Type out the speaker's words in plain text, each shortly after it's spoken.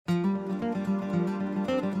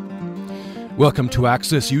Welcome to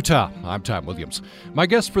Access Utah. I'm Tom Williams. My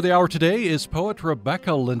guest for the hour today is poet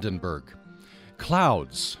Rebecca Lindenberg.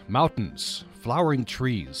 Clouds, mountains, flowering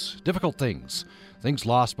trees, difficult things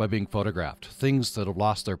lost by being photographed, things that have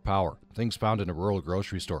lost their power, things found in a rural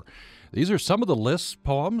grocery store. These are some of the lists,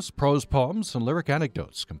 poems, prose poems, and lyric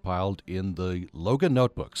anecdotes compiled in the Logan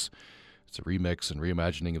notebooks. It's a remix and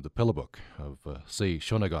reimagining of the Pillow Book of, say,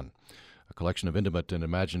 Shonagon, a collection of intimate and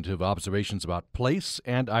imaginative observations about place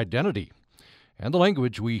and identity, and the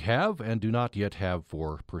language we have and do not yet have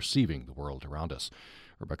for perceiving the world around us.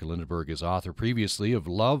 Rebecca Lindenberg is author previously of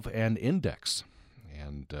Love and Index,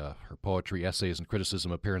 and her poetry, essays, and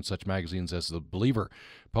criticism appear in such magazines as The Believer,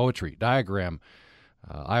 Poetry, Diagram,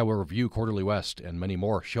 Iowa Review, Quarterly West, and many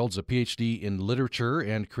more. She holds a Ph.D. in literature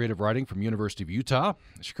and creative writing from University of Utah.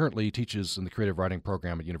 She currently teaches in the creative writing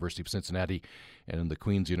program at University of Cincinnati and in the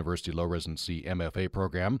Queen's University Low Residency MFA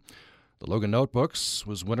program. The Logan Notebooks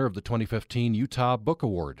was winner of the 2015 Utah Book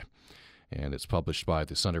Award, and it's published by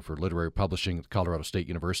the Center for Literary Publishing at Colorado State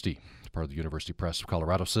University. It's part of the University Press of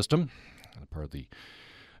Colorado system, and part of the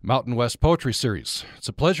Mountain West Poetry Series. It's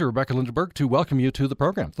a pleasure, Rebecca Lindenberg, to welcome you to the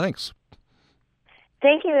program. Thanks.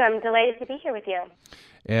 Thank you. I'm delighted to be here with you.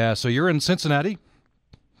 Yeah, so you're in Cincinnati?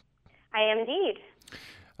 I am indeed.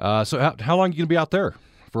 So how long are you going to be out there?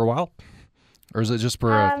 For a while? Or is it just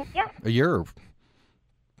for a year?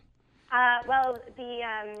 Well,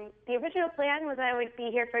 the original plan was I would be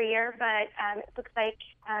here for a year, but it looks like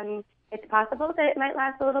it's possible that it might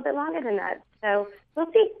last a little bit longer than that. So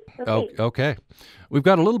we'll see. Okay. We've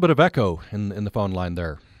got a little bit of echo in the phone line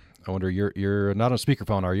there. I wonder, you're not on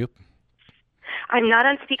speakerphone, are you? I'm not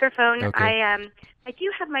on speakerphone. Okay. I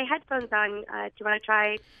do have my headphones on. Do you want to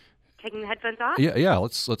try taking the headphones off? Yeah.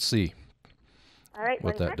 Let's see. All right.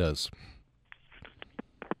 What that does.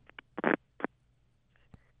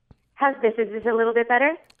 How's this? Is this a little bit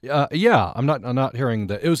better? Yeah. I'm not hearing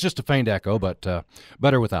the. It was just a faint echo, but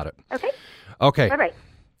better without it. Okay. All right.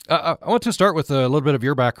 I want to start with a little bit of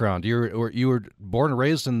your background. You were born and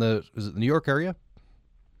raised in the New York area?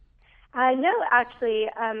 No, actually.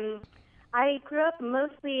 I grew up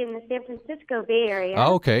mostly in the San Francisco Bay Area.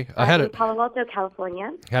 Oh, okay. I had in it. Palo Alto, California.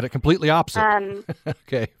 Had it completely opposite.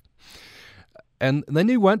 Okay. And then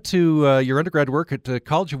you went to your undergrad work at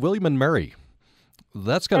College of William and Mary.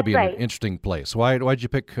 That's got to be right. An interesting place. Why did you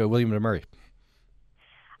pick William and Mary?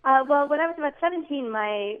 Well, when I was about 17,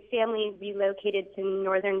 my family relocated to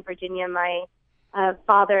Northern Virginia. My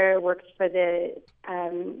father worked for the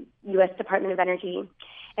U.S. Department of Energy.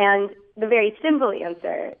 And the very simple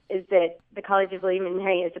answer is that the College of William and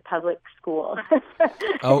Mary is a public school.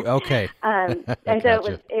 Oh, okay. And Gotcha.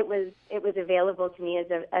 so it was available to me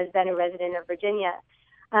as then a resident of Virginia.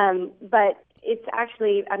 But it's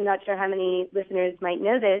actually, I'm not sure how many listeners might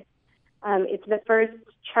know this. It's the first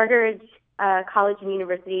chartered college and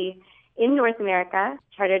university in North America,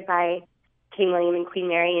 chartered by King William and Queen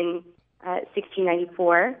Mary in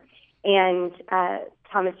 1694, and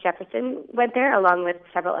Thomas Jefferson went there along with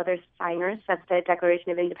several other signers of the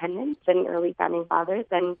Declaration of Independence and early founding fathers.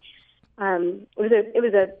 And it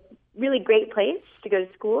was a really great place to go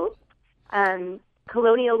to school.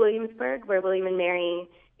 Colonial Williamsburg, where William and Mary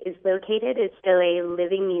is located, is still a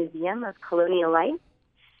living museum of colonial life.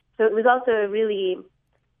 So it was also a really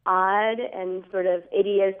odd and sort of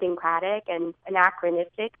idiosyncratic and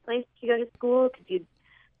anachronistic place to go to school, because you'd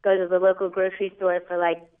go to the local grocery store for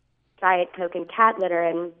like Diet Coke and cat litter,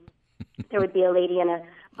 and there would be a lady in a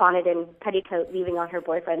bonnet and petticoat leaving on her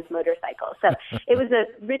boyfriend's motorcycle. So it was a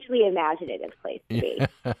richly imaginative place to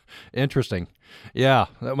be. Interesting. Yeah,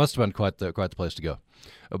 that must have been quite the place to go.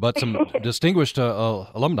 But some distinguished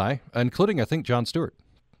alumni, including, I think, Jon Stewart.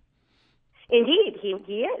 Indeed, he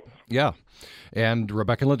is. Yeah, and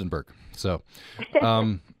Rebecca Lindenberg. So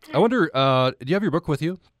I wonder, do you have your book with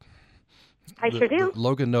you? I sure do. The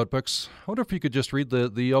Logan Notebooks. I wonder if you could just read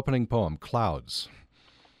the opening poem, Clouds.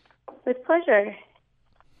 With pleasure.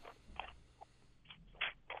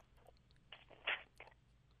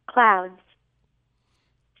 Clouds.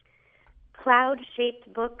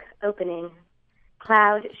 Cloud-shaped book opening.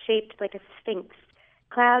 Cloud-shaped like a sphinx.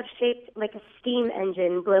 Cloud-shaped like a steam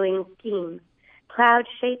engine blowing steam.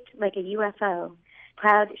 Cloud-shaped like a UFO.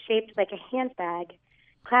 Cloud-shaped like a handbag.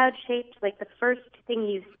 Cloud-shaped like the first thing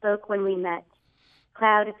you spoke when we met.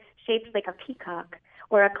 Cloud-shaped like a peacock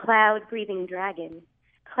or a cloud-breathing dragon.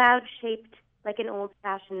 Cloud-shaped like an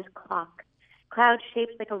old-fashioned clock.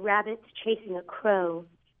 Cloud-shaped like a rabbit chasing a crow.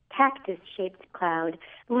 Cactus-shaped cloud.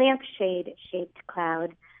 Lampshade-shaped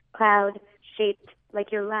cloud. Cloud-shaped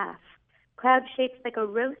like your laugh. Cloud-shaped like a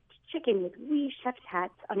roast chicken with wee chef's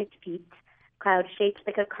hats on its feet. Cloud-shaped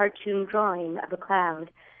like a cartoon drawing of a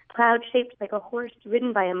cloud. cloud shaped like a horse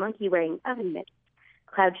ridden by a monkey wearing oven mitts,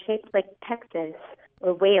 cloud shaped like Texas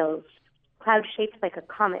or Wales, cloud shaped like a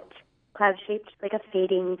comet, cloud shaped like a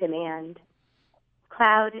fading demand,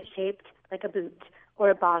 cloud shaped like a boot or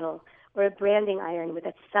a bottle or a branding iron with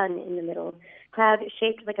a sun in the middle, cloud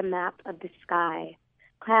shaped like a map of the sky,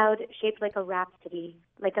 cloud shaped like a rhapsody,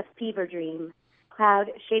 like a fever dream,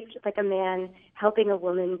 cloud shaped like a man helping a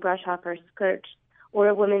woman brush off her skirt, or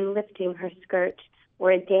a woman lifting her skirt,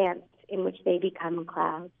 or a dance in which they become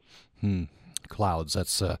clouds. Clouds.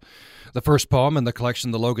 That's the first poem in the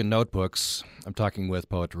collection, the Logan Notebooks. I'm talking with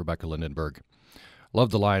poet Rebecca Lindenberg. Love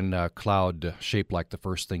the line, cloud shaped like the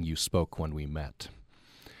first thing you spoke when we met.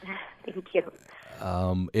 Thank you.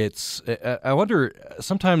 I wonder,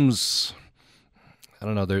 sometimes, I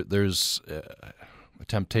don't know, there's a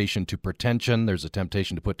temptation to pretension. There's a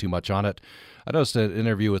temptation to put too much on it. I noticed an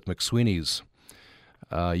interview with McSweeney's.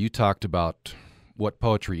 You talked about what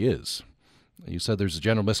poetry is. You said there's a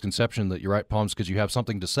general misconception that you write poems because you have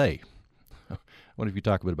something to say. I wonder if you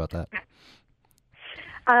talk a bit about that.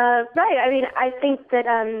 Right. I mean, I think that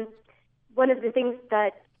one of the things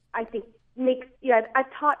that I think makes,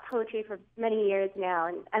 I've taught poetry for many years now,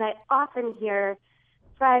 and I often hear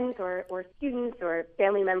friends or students or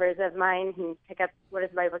family members of mine who pick up one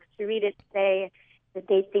of my books to read it say that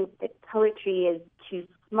they think that poetry is too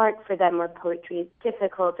smart for them, or poetry is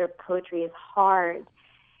difficult, or poetry is hard.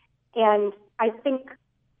 And I think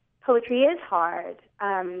poetry is hard,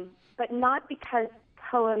 but not because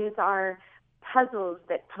poems are puzzles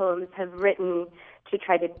that poems have written to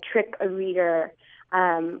try to trick a reader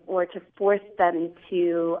or to force them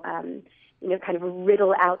to, kind of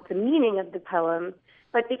riddle out the meaning of the poem,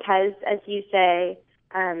 but because, as you say,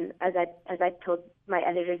 as I've told my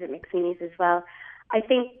editors at McSweeney's as well, I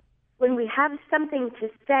think when we have something to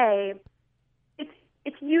say,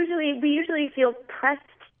 we usually feel pressed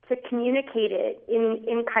to communicate it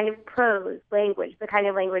in kind of prose language, the kind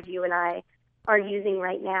of language you and I are using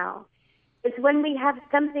right now. It's when we have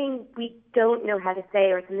something we don't know how to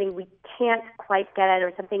say, or something we can't quite get at,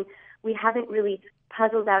 or something we haven't really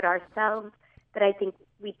puzzled out ourselves, that I think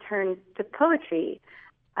we turn to poetry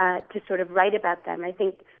to sort of write about them. I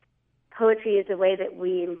think poetry is a way that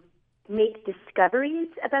we make discoveries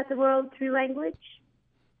about the world through language.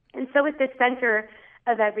 And so at the center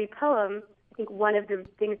of every poem, I think one of the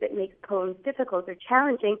things that makes poems difficult or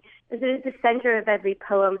challenging is that at the center of every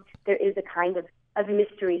poem there is a kind of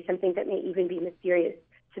mystery, something that may even be mysterious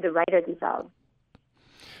to the writer themselves.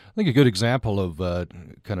 I think a good example of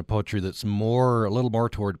kind of poetry that's a little more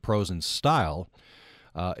toward prose and style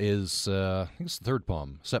is, I think it's the third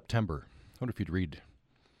poem, September. I wonder if you'd read.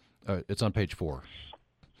 It's on page 4.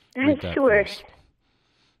 Read that sure. First.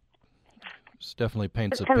 This definitely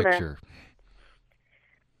paints September. a picture.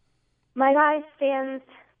 My guy stands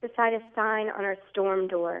beside a sign on our storm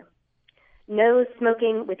door. No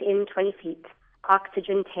smoking within 20 feet.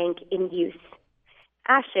 Oxygen tank in use.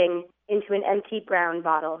 Ashing into an empty brown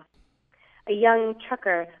bottle. A young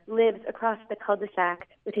trucker lives across the cul-de-sac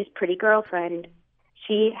with his pretty girlfriend.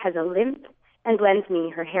 She has a limp and lends me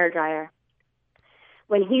her hairdryer.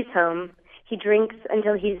 When he's home, he drinks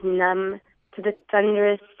until he's numb to the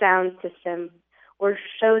thunderous sound system, or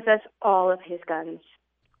shows us all of his guns.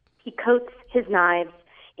 He coats his knives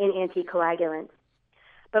in anticoagulants.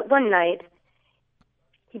 But one night,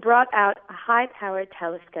 he brought out a high-powered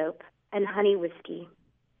telescope and honey whiskey.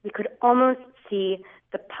 We could almost see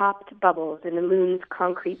the popped bubbles in the moon's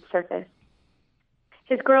concrete surface.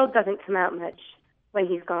 His girl doesn't come out much when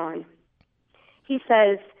he's gone. He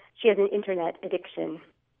says she has an internet addiction.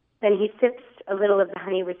 Then he sips a little of the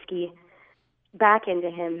honey whiskey back into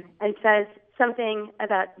him and says something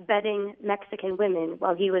about bedding Mexican women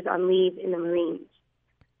while he was on leave in the Marines.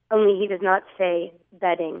 Only he does not say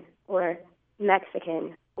bedding or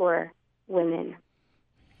Mexican or women.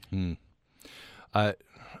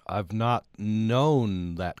 I've not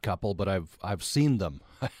known that couple, but I've seen them.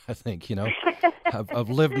 I think I've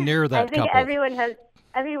lived near that couple. I think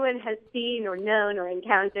everyone has seen or known or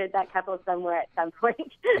encountered that couple somewhere at some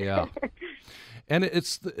point. Yeah, and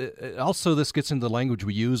it's also this gets into the language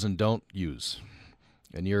we use and don't use,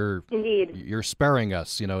 and you're sparing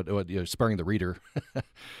us. You're sparing the reader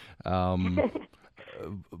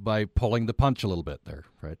by pulling the punch a little bit there,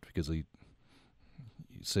 right? Because you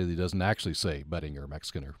say he doesn't actually say bedding or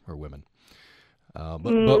Mexican or women.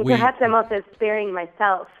 But perhaps I'm also sparing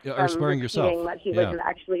myself or sparing yourself what he would have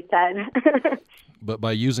actually said. But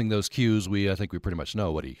by using those cues, I think we pretty much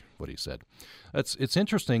know what he said. It's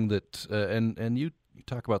interesting that and you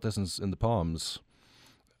talk about this in the poems.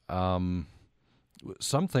 Some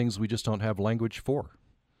things we just don't have language for.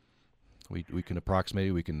 We can approximate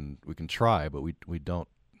it, we can try, but we don't.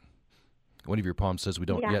 One of your poems says we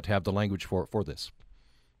don't yet have the language for this.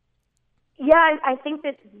 Yeah, I think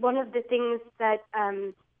that one of the things that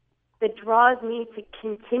that draws me to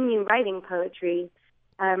continue writing poetry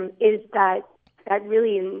is that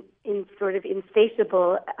really in sort of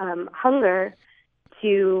insatiable hunger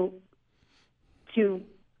to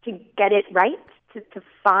get it right, to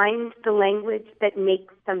find the language that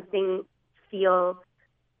makes something feel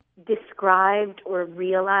described or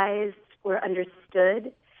realized or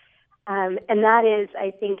understood. And that is,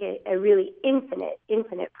 I think, a really infinite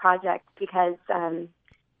project, because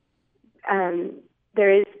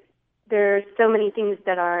there are so many things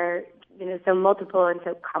that are, so multiple and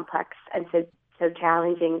so complex and so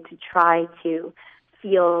challenging to try to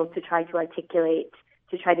feel, to try to articulate,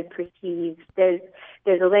 to try to perceive. There's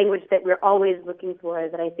a language that we're always looking for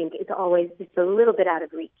that I think is always just a little bit out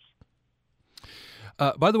of reach.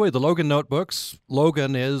 By the way, the Logan notebooks,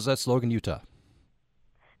 that's Logan, Utah.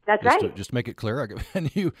 That's right. Just to make it clear.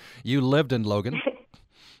 And you lived in Logan.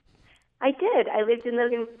 I did. I lived in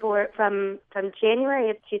Logan from January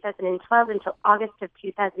of 2012 until August of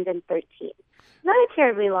 2013. Not a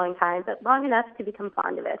terribly long time, but long enough to become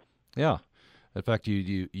fond of it. Yeah. In fact,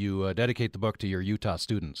 you dedicate the book to your Utah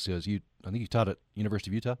students. I think you taught at University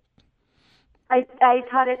of Utah? I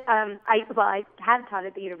taught it. I have taught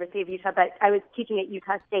at the University of Utah, but I was teaching at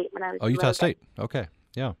Utah State when I was. Oh, Utah Logan. State. Okay.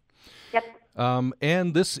 Yeah. Yep.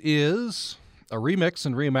 And this is a remix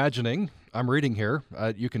and reimagining. I'm reading here.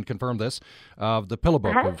 You can confirm this. Of the Pillow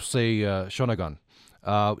Book of, say, Shonagon.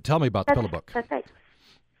 Tell me about the Pillow Book. That's right.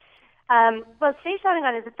 Well, Sei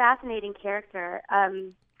Shonagon is a fascinating character.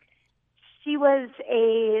 She was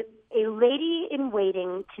a lady in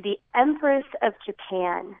waiting to the Empress of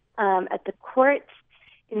Japan at the court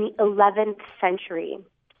in the 11th century.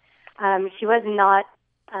 She was not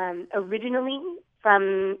originally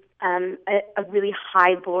from a really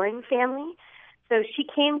high-born family, so she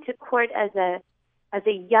came to court as a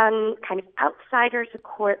young kind of outsider to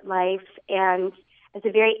court life, and as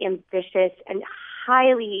a very ambitious and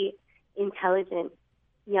highly intelligent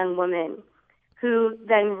young woman who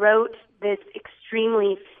then wrote this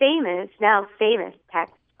extremely now famous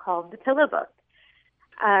text called The Pillow Book.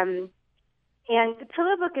 And The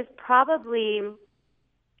Pillow Book is probably,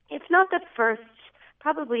 if not the first,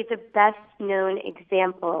 probably the best known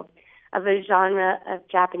example of a genre of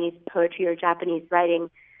Japanese poetry or Japanese writing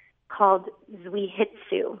called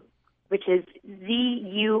Zuihitsu, which is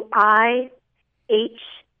Zuihitsu.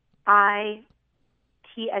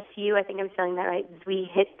 I think I'm spelling that right,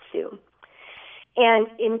 Zuihitsu. And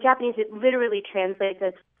in Japanese, it literally translates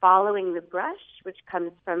as following the brush, which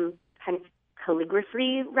comes from kind of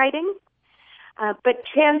calligraphy writing, but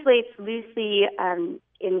translates loosely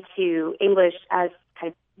into English as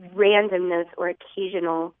kind of random notes or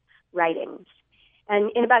occasional writings.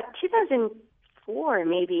 And in about 2004,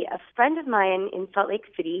 maybe, a friend of mine in Salt Lake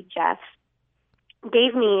City, Jeff,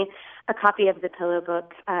 gave me a copy of the Pillow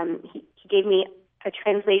Book. He gave me a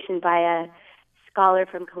translation by a scholar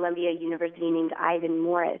from Columbia University named Ivan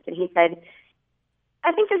Morris, and he said,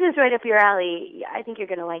 I think this is right up your alley. I think you're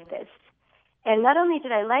going to like this. And not only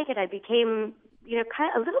did I like it, I became,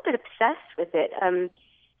 kind of a little bit obsessed with it. And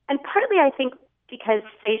partly, I think, because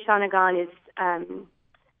Sei Shonagon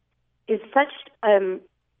is such a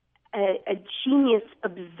genius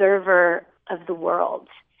observer of the world,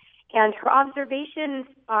 and her observations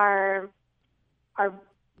are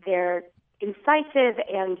they're incisive,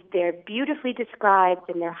 and they're beautifully described,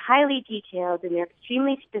 and they're highly detailed, and they're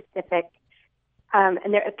extremely specific, and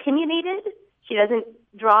they're opinionated. She doesn't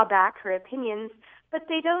draw back her opinions, but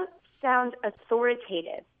they don't sound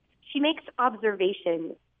authoritative. She makes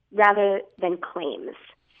observations rather than claims.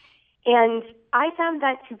 And I found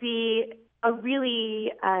that to be a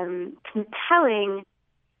really compelling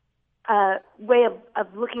way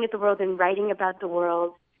of looking at the world and writing about the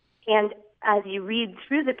world. And as you read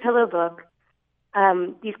through the Pillow Book,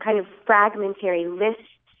 these kind of fragmentary lists,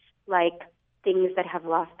 like things that have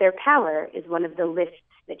lost their power is one of the lists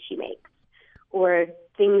that she makes, or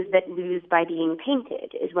things that lose by being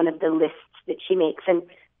painted is one of the lists that she makes, and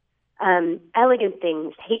elegant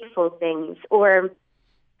things, hateful things, or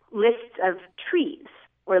lists of trees,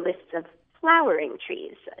 or lists of flowering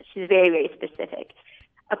trees. She's very, very specific.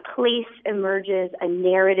 A place emerges, a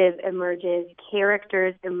narrative emerges,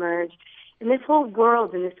 characters emerge, and this whole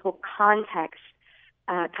world and this whole context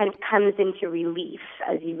kind of comes into relief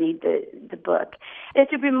as you read the book. And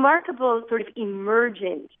it's a remarkable sort of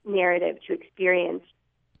emergent narrative to experience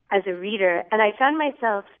as a reader. And I found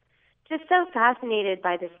myself just so fascinated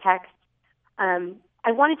by this text,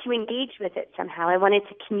 I wanted to engage with it somehow. I wanted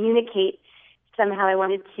to communicate somehow. I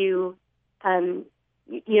wanted to,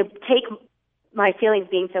 take my feelings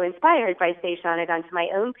being so inspired by Say Shonagon to my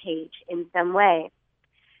own page in some way.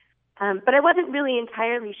 But I wasn't really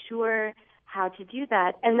entirely sure how to do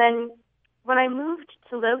that. And then when I moved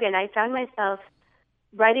to Logan, I found myself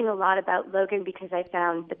writing a lot about Logan because I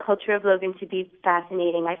found the culture of Logan to be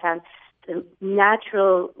fascinating. I found the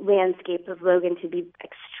natural landscape of Logan to be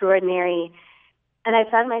extraordinary. And I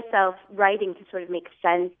found myself writing to sort of make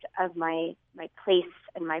sense of my place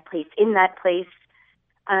and my place in that place.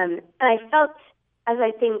 And I felt, as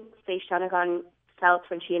I think Say Shonagon felt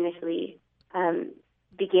when she initially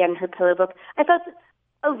began her pillow book, I felt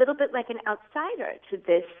a little bit like an outsider to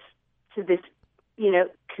this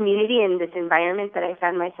community and this environment that I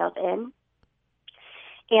found myself in.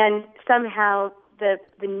 And somehow the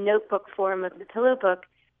notebook form of the pillow book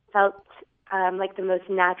felt like the most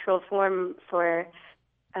natural form for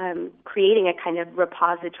creating a kind of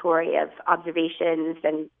repository of observations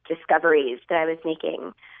and discoveries that I was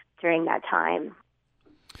making during that time.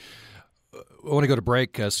 I want to go to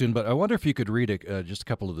break soon, but I wonder if you could read just a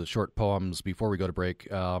couple of the short poems before we go to break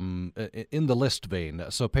in the list vein.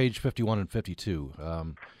 So page 51 and 52,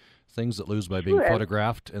 things that lose by being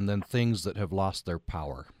photographed, and then things that have lost their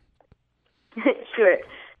power. Sure.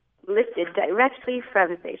 Lifted directly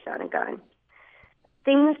from Say Shonagon.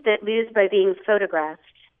 Things that lose by being photographed.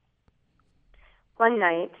 One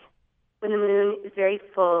night, when the moon is very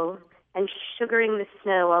full and sugaring the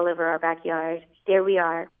snow all over our backyard, there we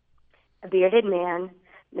are, a bearded man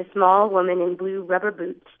and a small woman in blue rubber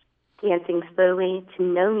boots, dancing slowly to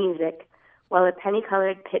no music, while a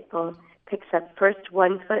penny-colored pit bull picks up first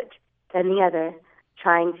one foot, then the other,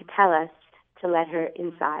 trying to tell us to let her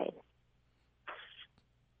inside.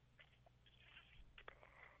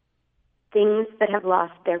 Things that have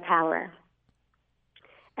lost their power.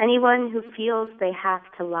 Anyone who feels they have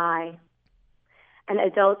to lie. An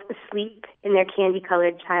adult asleep in their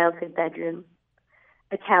candy-colored childhood bedroom.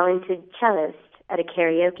 A talented cellist at a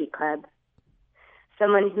karaoke club.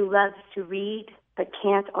 Someone who loves to read but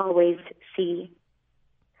can't always see.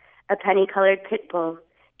 A penny-colored pit bull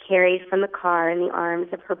carried from the car in the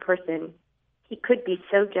arms of her person. He could be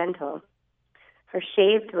so gentle. Her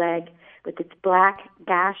shaved leg, with its black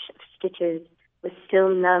gash of stitches, was still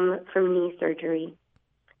numb from knee surgery.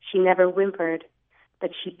 She never whimpered,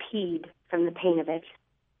 but she peed from the pain of it.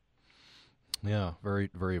 Yeah, very,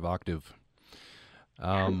 very evocative.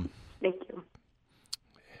 Thank you.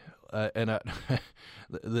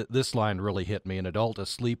 This line really hit me. An adult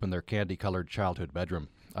asleep in their candy-colored childhood bedroom.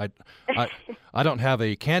 I don't have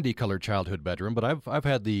a candy-colored childhood bedroom, but I've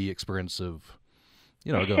had the experience of,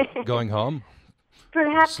 going home.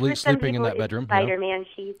 Perhaps sleeping in that bedroom. Spider-Man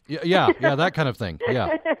sheets. Yeah, that kind of thing.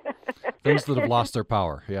 Yeah, things that have lost their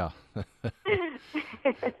power. Yeah,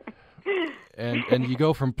 and you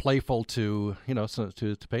go from playful to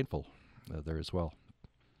to painful there as well.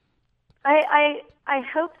 I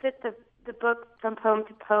hope that the book From Poem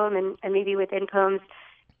to Poem and maybe within poems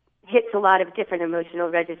hits a lot of different emotional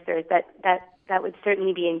registers. That would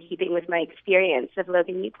certainly be in keeping with my experience of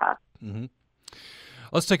Logan, Utah. Mm-hmm.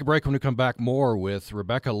 Let's take a break. When we come back, more with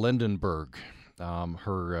Rebecca Lindenberg.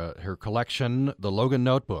 Her collection, The Logan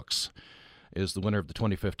Notebooks, is the winner of the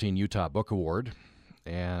 2015 Utah Book Award,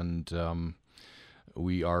 and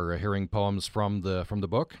we are hearing poems from the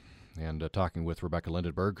book and talking with Rebecca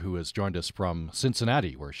Lindenberg, who has joined us from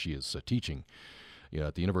Cincinnati, where she is teaching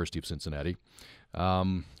at the University of Cincinnati.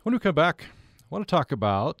 When we come back, I want to talk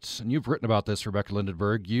about, and you've written about this, Rebecca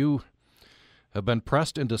Lindenberg, you have been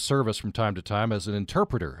pressed into service from time to time as an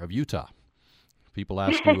interpreter of Utah. People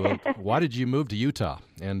ask you, why did you move to Utah?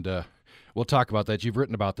 And we'll talk about that. You've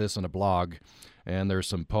written about this in a blog, and there's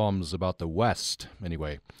some poems about the West.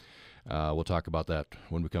 Anyway, we'll talk about that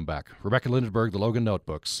when we come back. Rebecca Lindenberg, The Logan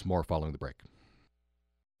Notebooks. More following the break.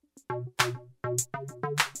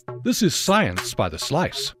 This is Science by the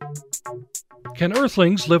Slice. Can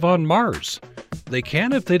Earthlings live on Mars? They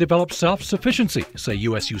can if they develop self-sufficiency, say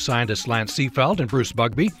USU scientists Lance Seefeld and Bruce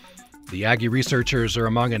Bugbee. The Aggie researchers are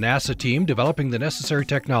among a NASA team developing the necessary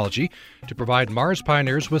technology to provide Mars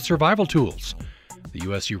pioneers with survival tools. The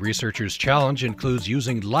USU researchers' challenge includes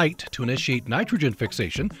using light to initiate nitrogen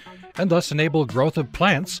fixation and thus enable growth of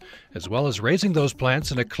plants, as well as raising those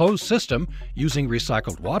plants in a closed system using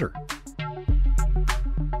recycled water.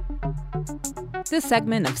 This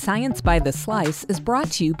segment of Science by the Slice is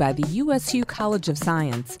brought to you by the USU College of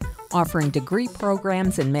Science, offering degree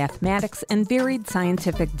programs in mathematics and varied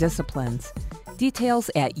scientific disciplines.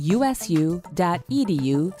 Details at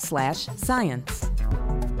usu.edu/science.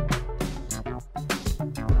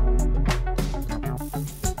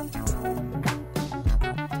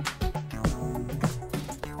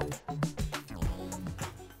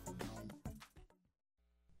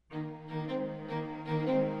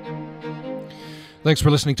 Thanks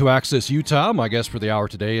for listening to Access Utah. My guest for the hour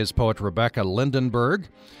today is poet Rebecca Lindenberg.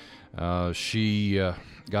 She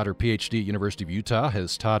got her PhD at University of Utah,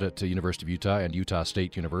 has taught at University of Utah and Utah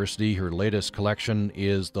State University. Her latest collection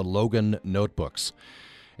is the Logan Notebooks.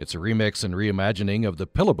 It's a remix and reimagining of the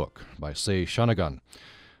Pillow Book by Shonagon,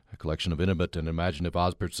 a collection of intimate and imaginative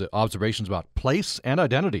observations about place and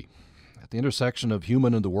identity at the intersection of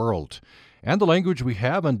human and the world, and the language we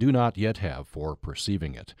have and do not yet have for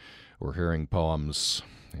perceiving it. We're hearing poems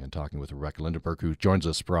and talking with Rebecca Lindenberg, who joins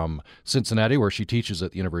us from Cincinnati, where she teaches at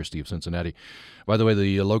the University of Cincinnati. By the way,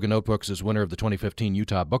 the Logan Notebooks is winner of the 2015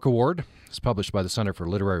 Utah Book Award. It's published by the Center for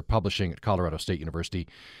Literary Publishing at Colorado State University,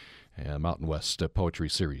 Mountain West Poetry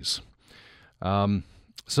Series.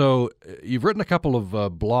 So you've written a couple of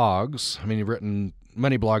blogs. I mean, you've written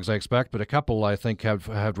many blogs, I expect, but a couple, I think, have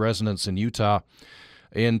had resonance in Utah.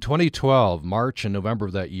 In 2012, March and November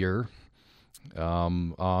of that year,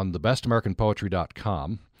 on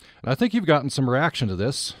thebestamericanpoetry.com. And I think you've gotten some reaction to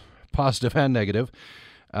this, positive and negative.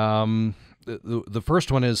 The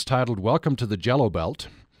first one is titled Welcome to the Jello Belt.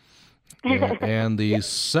 And the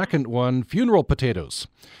second one, Funeral Potatoes.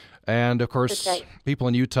 And, of course, people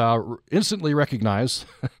in Utah instantly recognize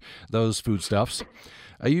those foodstuffs.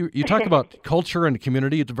 You talk about culture and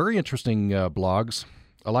community. It's very interesting blogs.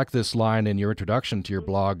 I like this line in your introduction to your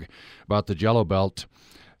blog about the Jello Belt.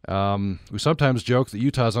 We sometimes joke that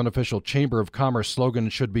Utah's unofficial Chamber of Commerce slogan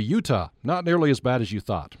should be Utah, not nearly as bad as you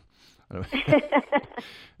thought. And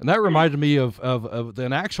that reminded me of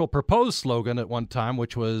an actual proposed slogan at one time,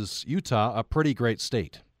 which was Utah, a pretty great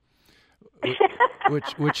state.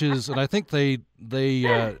 Which is, and I think they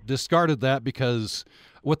discarded that because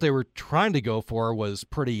what they were trying to go for was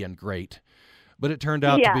pretty and great, but it turned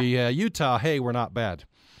out to be Utah. Hey, we're not bad.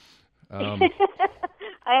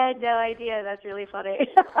 I had no idea. That's really funny.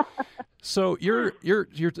 So you're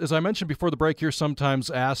as I mentioned before the break, you're sometimes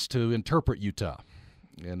asked to interpret Utah,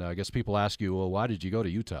 and I guess people ask you, well, why did you go to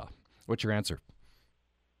Utah? What's your answer?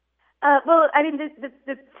 Well, I mean,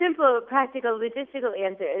 the simple, practical, logistical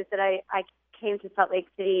answer is that I came to Salt Lake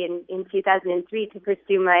City in 2003 to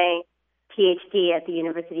pursue my PhD at the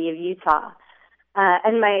University of Utah.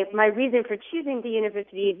 And my reason for choosing the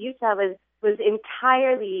University of Utah was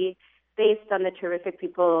entirely based on the terrific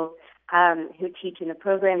people who teach in the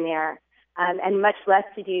program there, and much less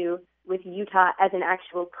to do with Utah as an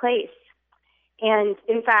actual place. And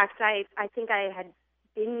in fact, I think I had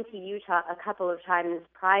been to Utah a couple of times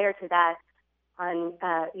prior to that on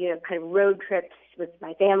kind of road trips with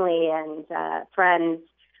my family and friends.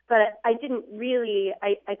 But I didn't really,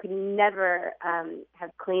 I could never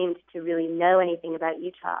have claimed to really know anything about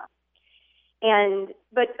Utah.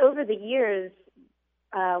 But over the years,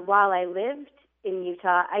 while I lived in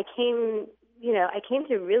Utah, I came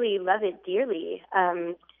to really love it dearly.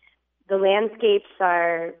 The landscapes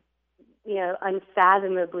are,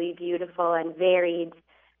 unfathomably beautiful and varied.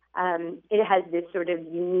 It has this sort of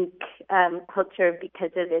unique culture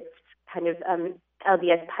because of its kind of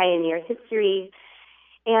LDS pioneer history.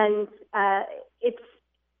 And it's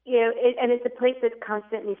a place that's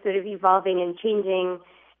constantly sort of evolving and changing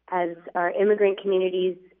as our immigrant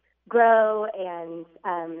communities grow and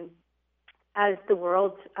as the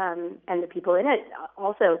world and the people in it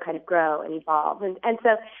also kind of grow and evolve. And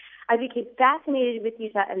so I became fascinated with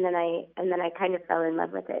Utah, and then I kind of fell in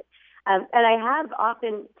love with it. And I have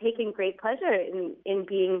often taken great pleasure in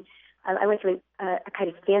being. I went to a kind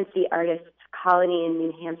of fancy artist colony in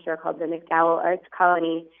New Hampshire called the McDowell Arts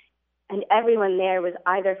Colony, and everyone there was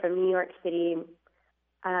either from New York City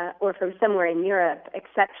or from somewhere in Europe,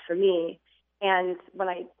 except for me. And when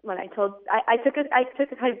I took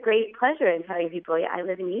a kind of great pleasure in telling people, yeah, I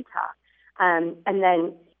live in Utah, and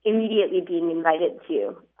then immediately being invited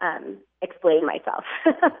to explain myself.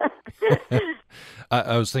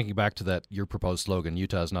 I was thinking back to that your proposed slogan,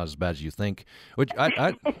 "Utah is not as bad as you think," which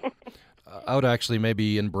I would actually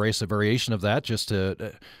maybe embrace a variation of that. Just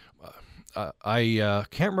to, I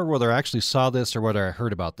can't remember whether I actually saw this or whether I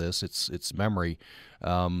heard about this. It's memory,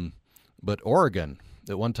 but Oregon.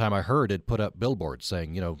 At one time I heard it put up billboards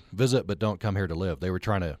saying, visit but don't come here to live. They were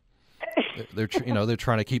trying to, they're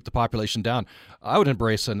trying to keep the population down. I would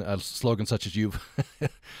embrace a slogan such as you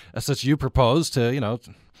proposed to,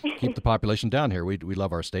 keep the population down here. We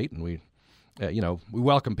love our state and we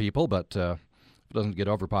welcome people, but if it doesn't get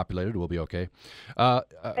overpopulated, we'll be okay.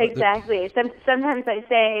 Exactly. Sometimes I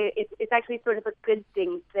say it's actually sort of a good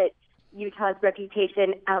thing that Utah's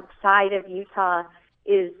reputation outside of Utah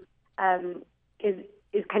is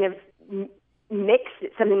kind of mixed.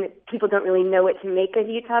 It's something that people don't really know what to make of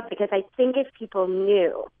Utah, because I think if people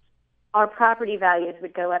knew our property values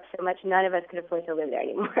would go up so much none of us could afford to live there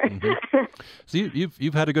anymore. Mm-hmm. So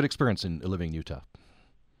you've had a good experience in living in Utah.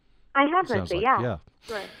 I have mostly, like, yeah.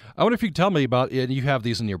 Sure. I wonder if you could tell me about, and you have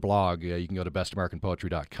these in your blog. You can go to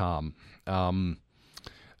bestamericanpoetry.com. And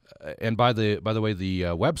by the way, the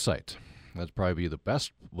website, that'd probably be the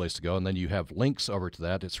best place to go. And then you have links over to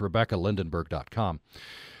that. It's RebeccaLindenberg.com.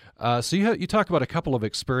 So you talk about a couple of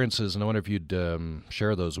experiences, and I wonder if you'd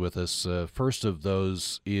share those with us. First of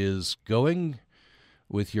those is going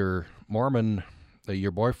with your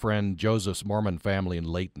your boyfriend Joseph's Mormon family in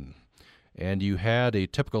Layton, and you had a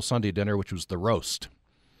typical Sunday dinner, which was the roast.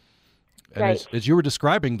 And right. as you were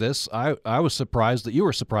describing this, I was surprised that you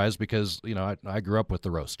were surprised because I grew up with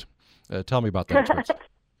the roast. Tell me about that experience.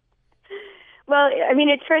 Well, I mean,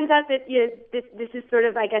 it turns out that this is sort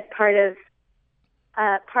of, I guess, part of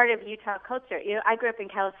Utah culture. I grew up in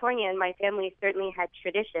California, and my family certainly had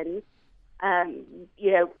traditions.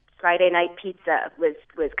 Friday night pizza was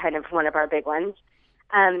kind of one of our big ones.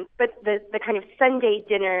 But the kind of Sunday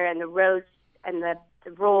dinner and the roast and the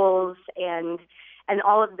rolls and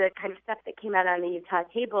all of the kind of stuff that came out on the Utah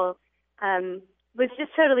table was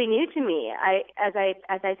just totally new to me. As I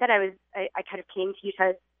said, I kind of came to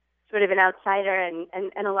Utah sort of an outsider, and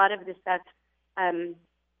a lot of this stuff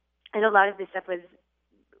was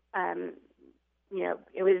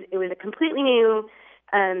it was a completely new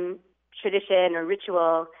tradition or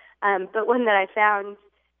ritual, but one that I found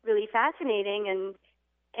really fascinating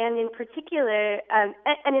and in particular, and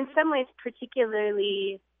in some ways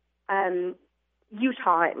particularly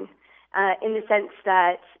Utahn, in the sense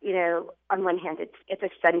that, on one hand, it's a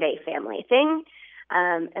Sunday family thing,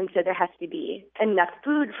 and so there has to be enough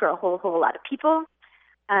food for a whole lot of people,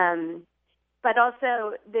 but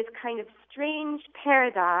also this kind of strange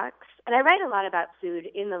paradox, and I write a lot about food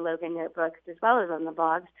in the Logan notebooks as well as on the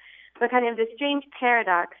blogs, but kind of this strange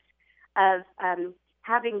paradox of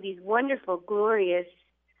having these wonderful, glorious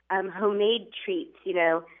homemade treats,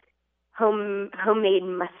 homemade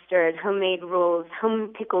mustard, homemade rolls, home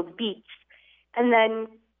pickled beets, and then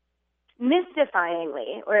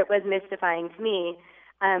mystifyingly, or it was mystifying to me,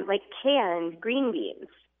 like canned green beans.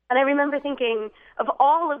 And I remember thinking, of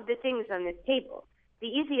all of the things on this table, the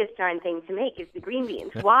easiest darn thing to make is the green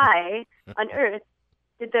beans. Why on earth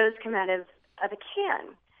did those come out of a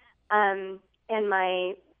can? And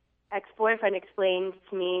my ex-boyfriend explained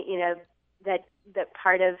to me, that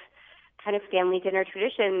part of kind of family dinner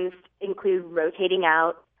traditions include rotating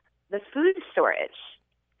out the food storage.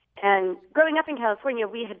 And growing up in California,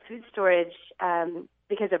 we had food storage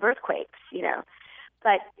because of earthquakes,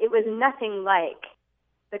 but it was nothing like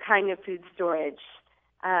the kind of food storage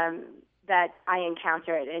that I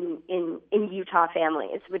encountered in Utah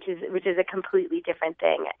families, which is a completely different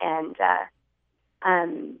thing. And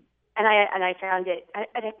I found it.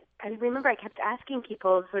 I remember I kept asking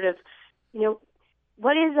people, sort of,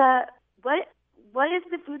 what is the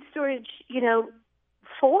food storage,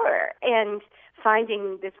 for? And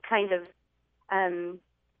finding this kind of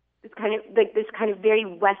very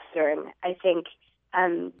Western, I think,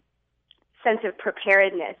 sense of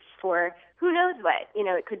preparedness for who knows what.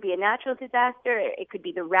 It could be a natural disaster, it could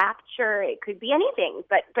be the rapture, it could be anything.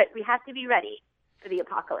 But we have to be ready for the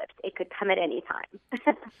apocalypse. It could come at any time.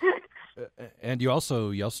 And you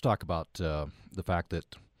also talk about the fact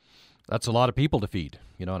that that's a lot of people to feed,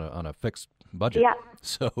 on a fixed budget. Yeah.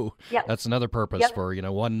 So yep. That's another purpose yep. for,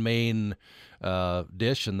 one main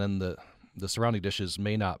dish, and then the surrounding dishes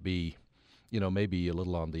may not be, maybe a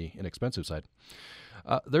little on the inexpensive side.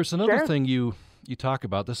 There's another Sure. thing you talk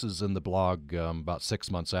about. This is in the blog about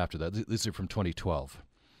 6 months after that. These are from 2012.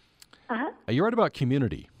 Uh-huh. You write about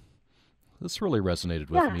community. This really resonated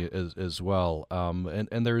with me as well.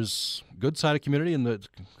 And there's good side of community and the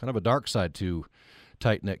kind of a dark side to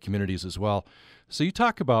tight-knit communities as well. So you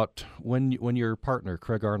talk about when your partner,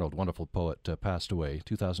 Craig Arnold, wonderful poet, passed away,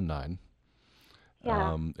 2009.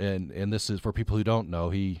 Yeah. And this is, for people who don't know,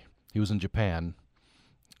 he was in Japan,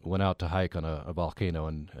 went out to hike on a volcano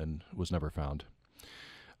and was never found.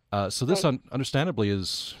 So this understandably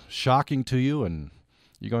is shocking to you, and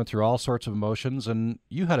you're going through all sorts of emotions, and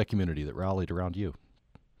you had a community that rallied around you.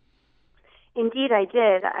 Indeed, I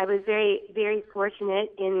did. I was very, very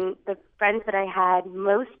fortunate in the friends that I had,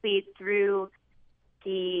 mostly through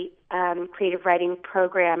the creative writing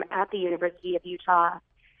program at the University of Utah.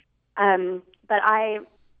 But I,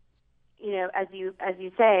 as you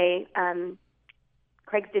say,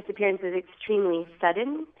 Craig's disappearance was extremely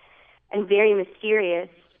sudden and very mysterious.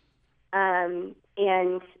 And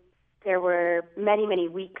there were many, many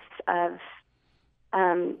weeks of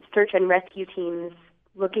search and rescue teams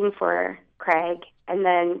looking for Craig, and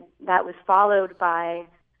then that was followed by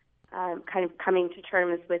kind of coming to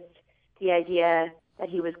terms with the idea that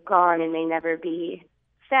he was gone and may never be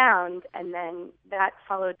found, and then that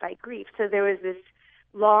followed by grief. So there was this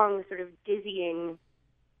long, sort of dizzying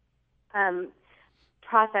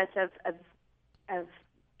process of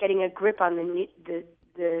getting a grip on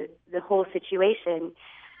the whole situation,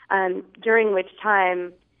 during which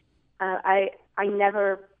time I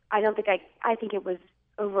think it was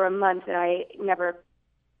over a month that I never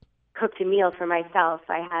cooked a meal for myself.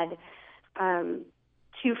 I had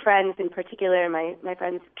two friends in particular, my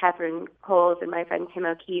friends Catherine Coles and my friend Tim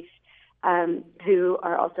O'Keefe, who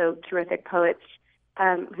are also terrific poets,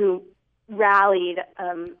 who rallied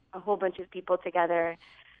a whole bunch of people together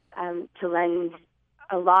to lend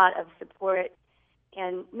a lot of support.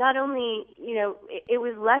 And not only, it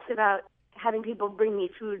was less about having people bring me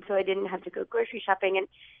food so I didn't have to go grocery shopping, and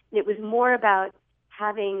it was more about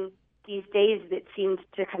having these days that seemed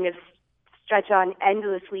to kind of stretch on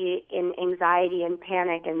endlessly in anxiety and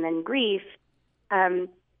panic and then grief,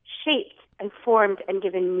 shaped and formed and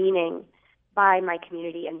given meaning by my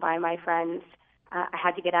community and by my friends. I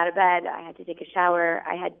had to get out of bed. I had to take a shower.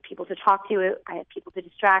 I had people to talk to. I had people to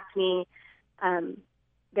distract me.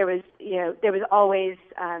 There was always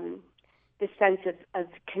this sense of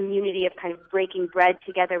community, of kind of breaking bread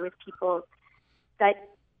together with people that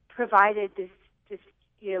provided this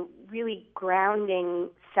really grounding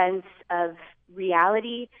sense of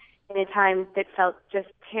reality in a time that felt just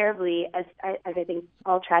terribly, as I think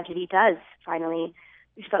all tragedy does, finally,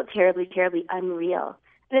 it felt terribly, terribly unreal.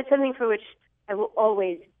 And it's something for which I will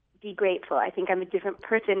always be grateful. I think I'm a different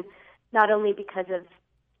person, not only because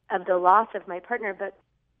of the loss of my partner, but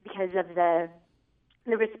because of the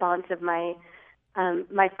response of my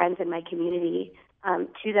friends and my community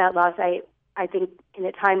to that loss. I think in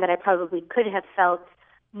a time that I probably could have felt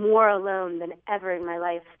more alone than ever in my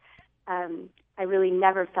life, I really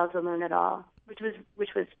never felt alone at all, which was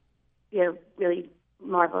really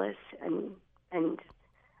marvelous and kind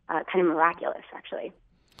of miraculous, actually.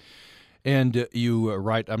 And you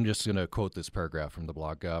write, I'm just going to quote this paragraph from the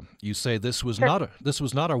blog. You say this was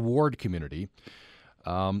not a ward community.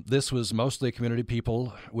 This was mostly community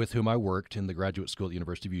people with whom I worked in the graduate school at the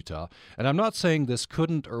University of Utah. And I'm not saying this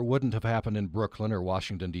couldn't or wouldn't have happened in Brooklyn or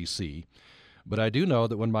Washington, D.C., but I do know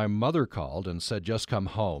that when my mother called and said, just come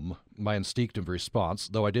home, my instinctive response,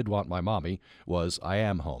 though I did want my mommy, was, I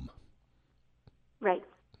am home. Right.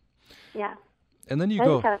 Yeah. And then you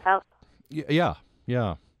That's how it felt. Yeah.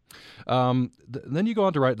 Then you go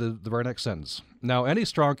on to write the very next sentence. Now, any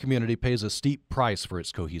strong community pays a steep price for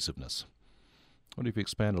its cohesiveness. What if you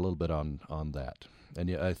expand a little bit on that? And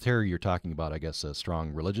here you're talking about, I guess, a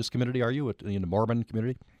strong religious community. Are you in a Mormon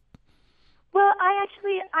community? Well,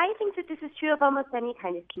 I think that this is true of almost any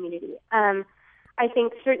kind of community. I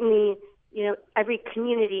think certainly, every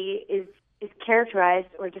community is characterized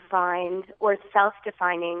or defined or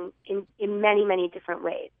self-defining in many, many different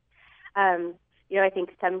ways. I think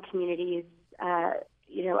some communities, are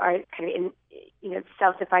kind of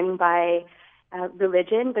self-defining by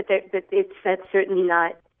religion, but that's certainly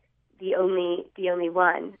not the only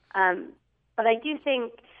one. But I do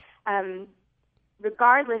think,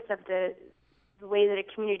 regardless of the way that a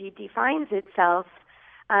community defines itself,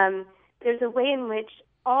 there's a way in which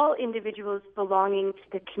all individuals belonging to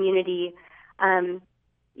the community,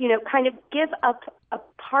 kind of give up a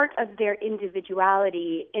part of their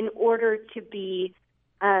individuality in order to be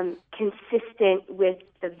consistent with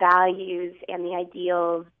the values and the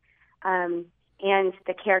ideals and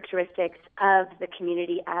the characteristics of the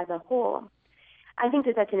community as a whole. I think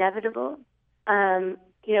that that's inevitable.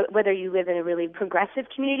 Whether you live in a really progressive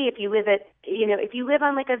community, if you live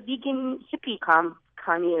on like a vegan hippie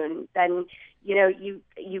commune, then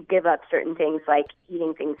you give up certain things like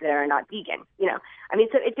eating things that are not vegan.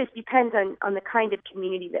 So it just depends on the kind of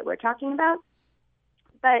community that we're talking about.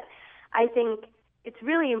 But I think it's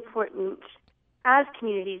really important as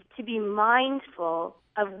communities to be mindful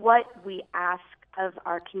of what we ask of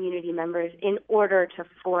our community members in order to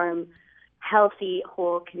form healthy,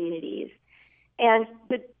 whole communities. And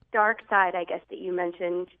the dark side, I guess, that you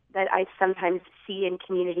mentioned that I sometimes see in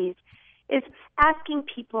communities is asking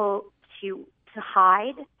people to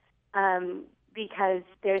hide because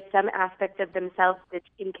there's some aspect of themselves that's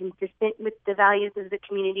inconsistent with the values of the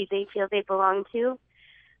community they feel they belong to.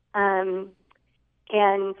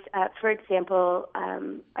 For example,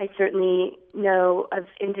 I certainly know of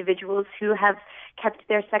individuals who have kept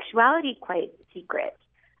their sexuality quite secret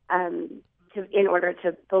in order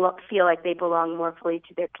to feel like they belong more fully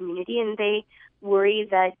to their community, and they worry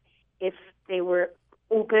that if they were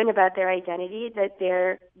open about their identity, that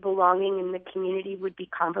their belonging in the community would be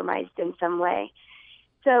compromised in some way.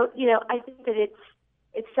 So, I think that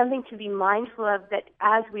it's something to be mindful of, that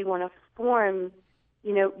as we want to form,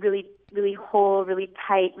 really, really whole, really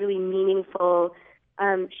tight, really meaningful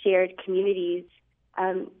shared communities,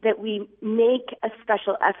 that we make a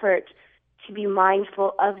special effort to be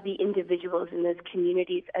mindful of the individuals in those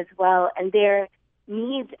communities as well, and their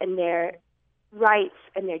needs and their rights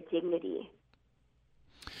and their dignity.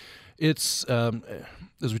 It's,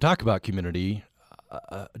 as we talk about community,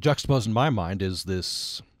 juxtaposed in my mind is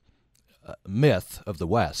this myth of the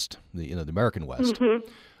West, the American West,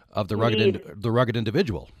 of the rugged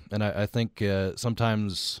individual. And I think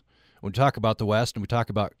sometimes when we talk about the West and we talk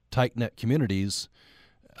about tight-knit communities,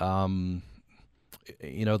 they're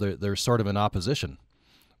sort of in opposition.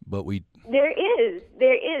 But There is.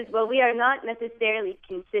 Well, we are not necessarily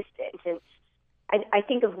consistent. And I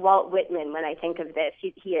think of Walt Whitman when I think of this.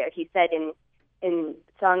 He said in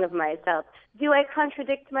Song of Myself, "Do I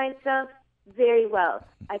contradict myself? Very well,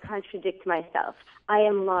 I contradict myself. I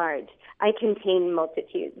am large. I contain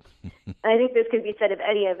multitudes." I think this could be said of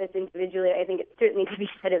any of us individually. I think it certainly could be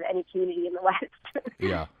said of any community in the West.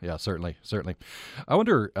 Yeah, certainly. I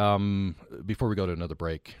wonder, before we go to another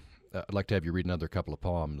break, I'd like to have you read another couple of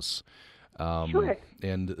poems. Sure.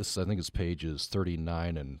 And this, I think it's pages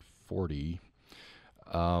 39 and 40,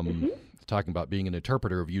 talking about being an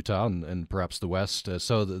interpreter of Utah and perhaps the West.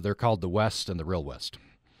 So they're called The West and the Real West,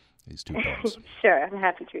 these two poems. Sure, I'm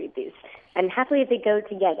happy to read these. And happily they go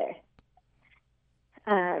together.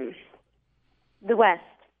 The West.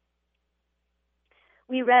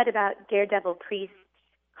 We read about daredevil priests,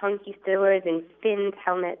 conquistadors in finned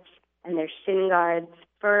helmets and their shin guards,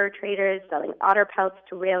 fur traders selling otter pelts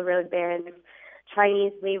to railroad barons,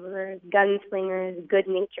 Chinese laborers, gunslingers,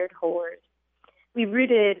 good-natured whores. We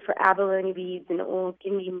rooted for abalone beads in old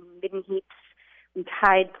Indian midden heaps. We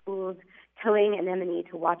tide pools, towing anemone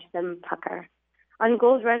to watch them pucker. On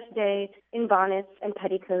Gold Rush Day, in bonnets and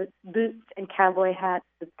petticoats, boots and cowboy hats,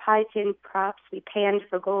 with pie-tin props, we panned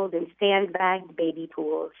for gold in sandbagged baby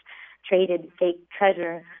pools, traded fake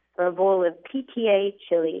treasure for a bowl of PTA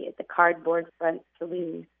chili at the cardboard front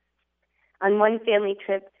saloon. On one family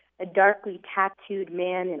trip, a darkly tattooed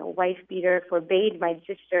man in a wife-beater forbade my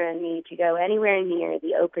sister and me to go anywhere near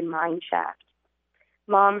the open mine shaft.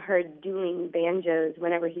 Mom heard dueling banjos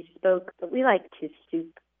whenever he spoke, but we liked his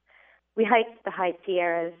soup. We hiked the high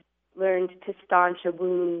Sierras, learned to staunch a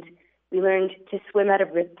wound. We learned to swim out of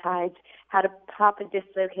riptides, how to pop a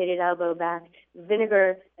dislocated elbow back,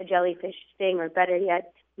 vinegar a jellyfish sting, or better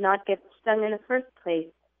yet, not get stung in the first place,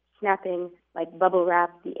 snapping like bubble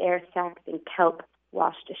wrap the air sacs and kelp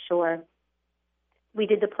washed ashore. We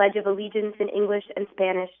did the Pledge of Allegiance in English and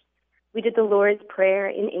Spanish. We did the Lord's Prayer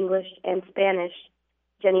in English and Spanish.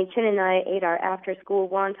 Jenny Chin and I ate our after-school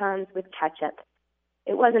wontons with ketchup.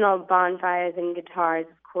 It wasn't all bonfires and guitars,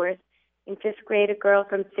 of course. In 5th grade, a girl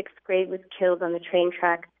from 6th grade was killed on the train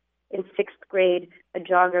track. In 6th grade, a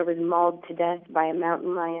jogger was mauled to death by a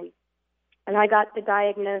mountain lion. And I got the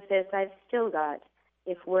diagnosis I've still got,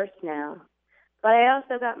 if worse now. But I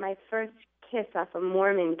also got my first kiss off a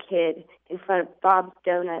Mormon kid in front of Bob's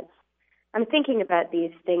Donuts. I'm thinking about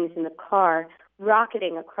these things in the car,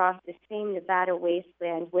 rocketing across the same Nevada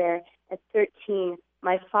wasteland where, at 13,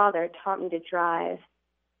 my father taught me to drive.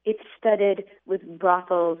 It's studded with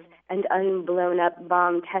brothels and unblown-up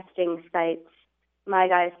bomb testing sites. My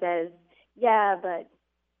guy says, "Yeah, but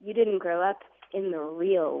you didn't grow up in the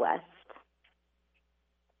real West."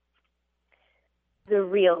 The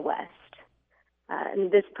real West.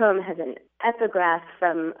 And this poem has an epigraph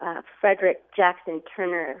from Frederick Jackson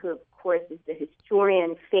Turner, who, of course, is the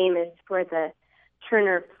historian famous for the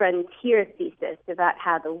Turner Frontier thesis about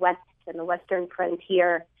how the West and the Western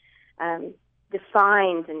frontier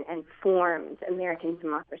defined and formed American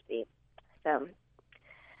democracy. So,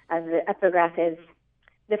 the epigraph is,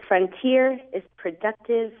 "The frontier is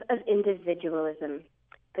productive of individualism.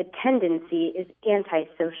 The tendency is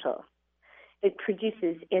antisocial. It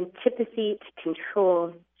produces antipathy to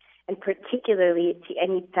control, and particularly to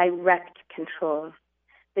any direct control.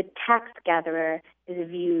 The tax gatherer is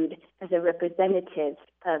viewed as a representative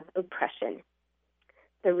of oppression."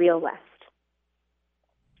 The real West.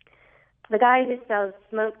 The guy who sells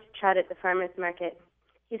smoked trout at the farmer's market,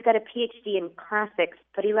 he's got a PhD in classics,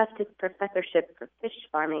 but he left his professorship for fish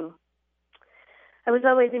farming. I was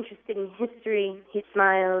always interested in history, he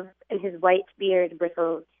smiles, and his white beard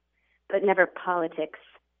bristles, but never politics.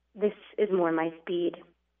 This is more my speed.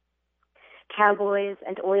 Cowboys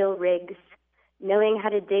and oil rigs, knowing how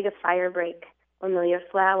to dig a fire break, or mill your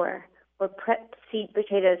flour, or prep seed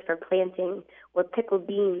potatoes for planting, or pickle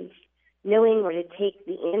beans, knowing where to take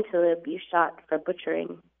the antelope you shot for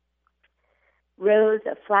butchering. rows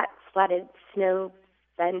of flat, slatted snow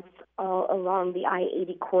fence all along the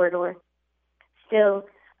I-80 corridor. Still,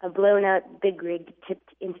 a blown-out big rig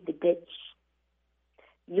tipped into the ditch.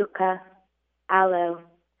 Yucca, aloe,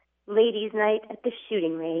 ladies' night at the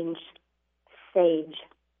shooting range, sage.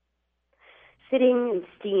 Sitting in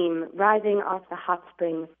steam, rising off the hot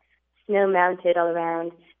springs, snow-mounted all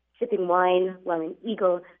around, sipping wine while an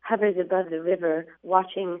eagle hovers above the river,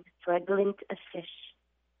 watching for a glint of fish.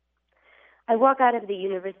 I walk out of the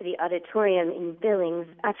university auditorium in Billings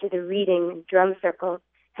after the reading drum circle,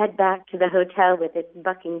 head back to the hotel with its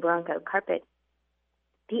bucking bronco carpet.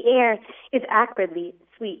 The air is acridly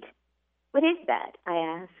sweet. What is that? I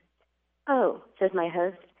ask. Oh, says my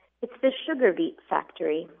host, it's the sugar beet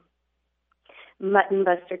factory. Mutton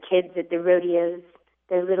buster kids at the rodeos,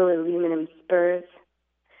 their little aluminum spurs.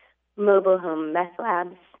 Mobile home meth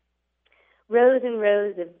labs. Rows and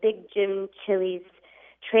rows of Big Jim chilies,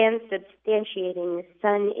 transubstantiating the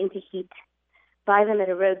sun into heat. Buy them at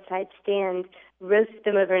a roadside stand, roast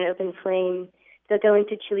them over an open flame. They'll go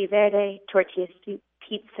into chili verde, tortilla soup,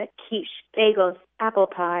 pizza, quiche, bagels, apple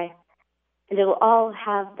pie. And it will all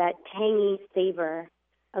have that tangy savor,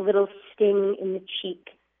 a little sting in the cheek,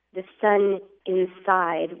 the sun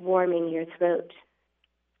inside warming your throat.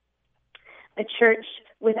 A church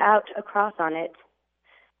without a cross on it.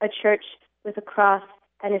 A church with a cross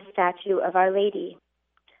and a statue of Our Lady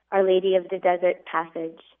of the Desert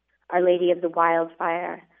Passage, Our Lady of the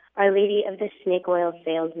Wildfire, Our Lady of the Snake Oil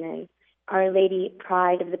Salesman, Our Lady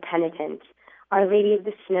Pride of the Penitent, Our Lady of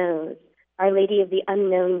the Snows, Our Lady of the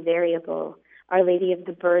Unknown Variable, Our Lady of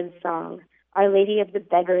the Bird Song, Our Lady of the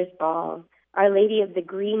Beggar's Ball, Our Lady of the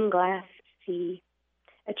Green Glass Sea,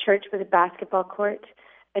 a church with a basketball court,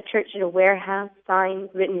 a church in a warehouse, signs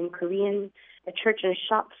written in Korean, a church in a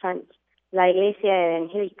shop front, La Iglesia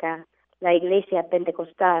Evangelica, La Iglesia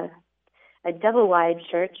Pentecostal, a double-wide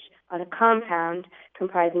church on a compound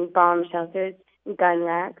comprising bomb shelters, gun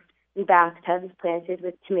racks, and bathtubs planted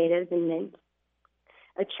with tomatoes and mint.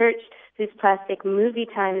 A church whose plastic Movie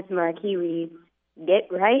Times marquee reads, "Get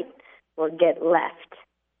right or get left."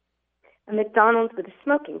 A McDonald's with a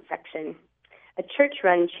smoking section. A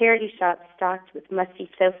church-run charity shop stocked with musty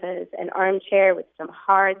sofas, an armchair with some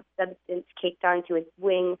hard substance caked onto its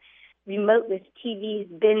wing, remoteless TVs,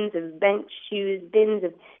 bins of bench shoes, bins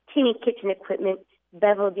of teeny kitchen equipment,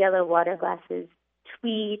 beveled yellow water glasses,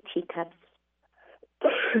 twee teacups.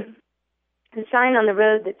 A sign on the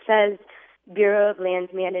road that says Bureau of Land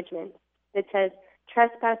Management, that says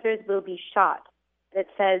trespassers will be shot, that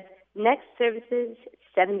says next services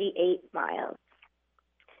 78 miles.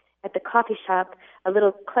 At the coffee shop, a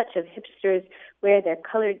little clutch of hipsters wear their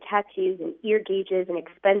colored tattoos and ear gauges and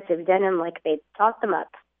expensive denim like they'd thought them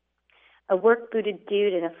up. A work-booted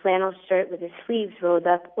dude in a flannel shirt with his sleeves rolled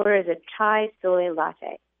up orders a chai soy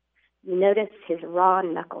latte. You notice his raw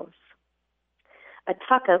knuckles. A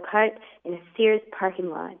taco cart in a Sears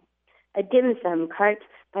parking lot. A dim sum cart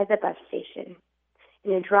by the bus station.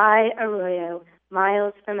 In a dry arroyo,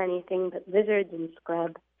 miles from anything but lizards and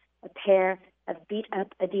scrub, a pair of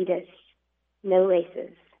beat-up Adidas, no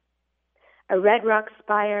laces. A red rock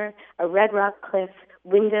spire, a red rock cliff,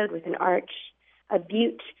 windowed with an arch, a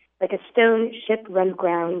butte like a stone ship run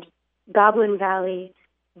ground, Goblin Valley,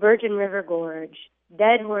 Virgin River Gorge,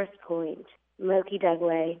 Dead Horse Point, Moki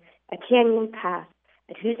Dugway, a canyon path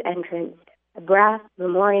at whose entrance a brass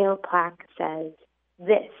memorial plaque says,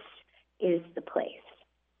 "This is the place."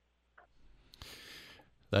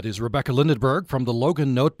 That is Rebecca Lindenberg from the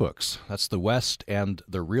Logan Notebooks. That's the West and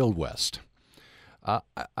the Real West.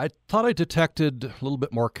 I thought I detected a little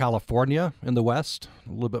bit more California in the West,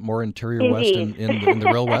 a little bit more interior Indeed. West in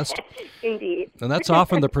the Real West. Indeed. And that's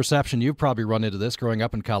often the perception. You've probably run into this growing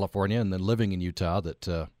up in California and then living in Utah, that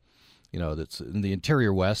that's in the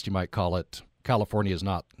interior West. You might call it California is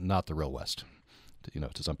not the Real West,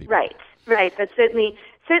 to some people. Right. But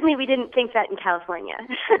certainly we didn't think that in California.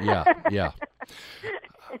 Yeah.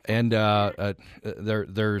 And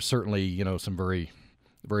there's certainly, some very,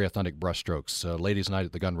 very authentic brushstrokes. Ladies' Night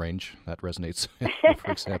at the gun range, that resonates,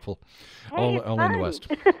 for example, only in the West.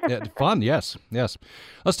 Yeah, fun, yes.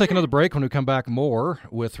 Let's take another break. When we come back, more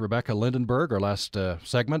with Rebecca Lindenberg. Our last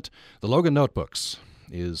segment, the Logan Notebooks,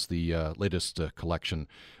 is the latest collection.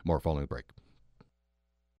 More following the break.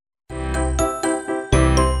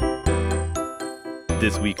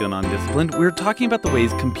 This week on Undisciplined, we're talking about the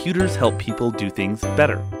ways computers help people do things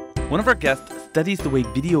better. One of our guests studies the way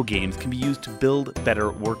video games can be used to build better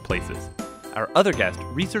workplaces. Our other guest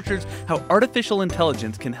researches how artificial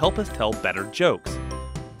intelligence can help us tell better jokes.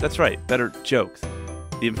 That's right, better jokes.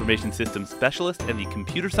 The information systems specialist and the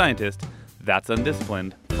computer scientist, that's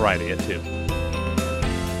Undisciplined, Friday at 2.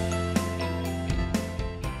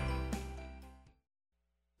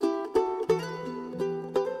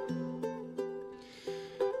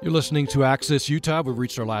 You're listening to Access Utah. We've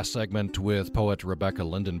reached our last segment with poet Rebecca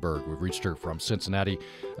Lindenberg. We've reached her from Cincinnati.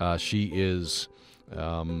 She is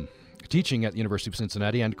teaching at the University of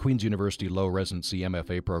Cincinnati and Queen's University Low Residency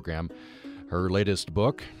MFA program. Her latest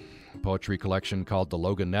book, poetry collection called The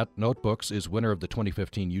Logan Notebooks, is winner of the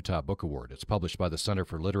 2015 Utah Book Award. It's published by the Center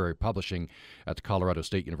for Literary Publishing at the Colorado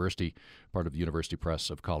State University, part of the University Press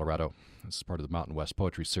of Colorado. This is part of the Mountain West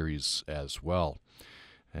Poetry Series as well.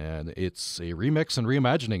 And it's a remix and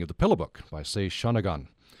reimagining of the Pillow Book by Shonagon.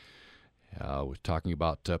 We're talking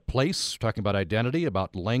about place, talking about identity,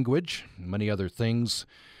 about language, many other things.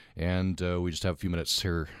 And we just have a few minutes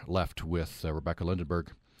here left with Rebecca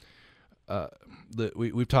Lindenberg.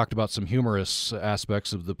 We've talked about some humorous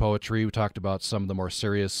aspects of the poetry. We talked about some of the more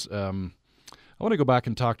serious. I want to go back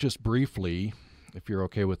and talk just briefly, if you're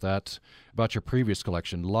okay with that, about your previous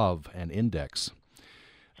collection, Love and Index.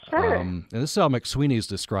 Sure. And this is how McSweeney's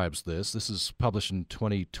describes this. This is published in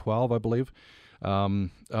 2012, I believe. A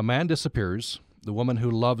man disappears. The woman who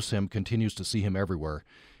loves him continues to see him everywhere,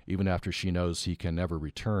 even after she knows he can never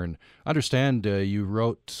return. I understand you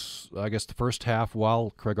wrote, I guess, the first half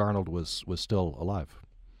while Craig Arnold was still alive.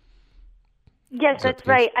 Yes, that's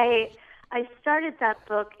right. I started that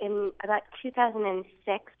book in about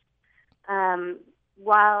 2006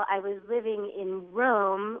 while I was living in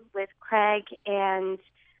Rome with Craig and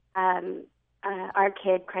our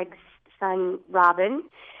kid, Craig's son, Robin.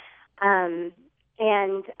 And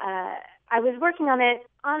I was working on it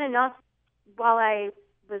on and off while I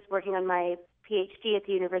was working on my PhD at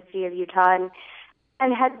the University of Utah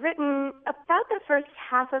and had written about the first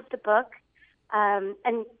half of the book.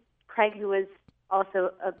 And Craig, who was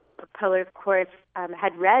also a poet, of course,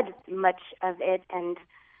 had read much of it and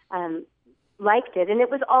liked it. And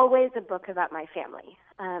it was always a book about my family.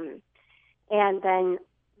 And then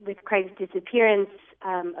with Craig's disappearance,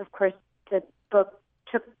 of course, the book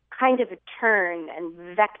took kind of a turn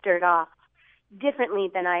and vectored off differently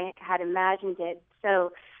than I had imagined it.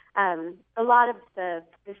 So a lot of the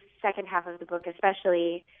second half of the book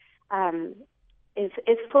especially is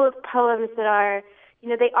full of poems that are,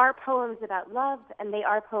 they are poems about love and they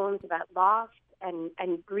are poems about loss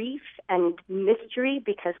and grief and mystery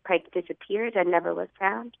because Craig disappeared and never was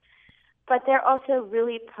found. But they're also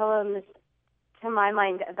really poems, to my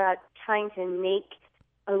mind, about trying to make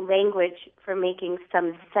a language for making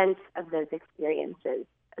some sense of those experiences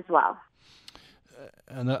as well.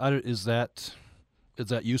 And is that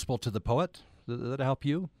useful to the poet? Does that help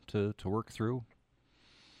you to work through?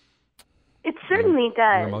 It certainly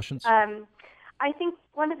does. Your emotions? I think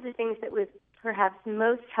one of the things that was perhaps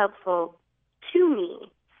most helpful to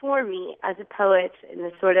me, for me as a poet in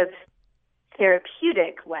a sort of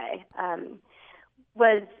therapeutic way,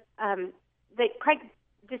 was that Craig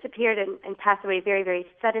disappeared and passed away very, very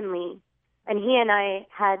suddenly. And he and I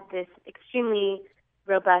had this extremely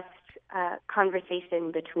robust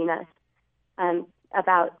conversation between us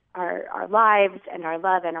about our lives and our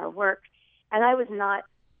love and our work. And I was not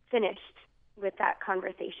finished with that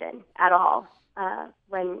conversation at all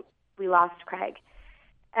when we lost Craig.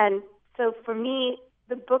 And so for me,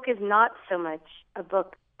 the book is not so much a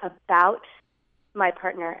book about my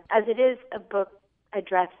partner as it is a book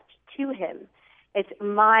addressed to him. It's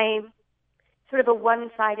my sort of a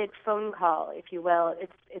one-sided phone call, if you will.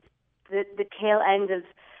 It's the tail end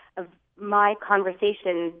of my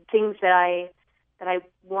conversation, things that I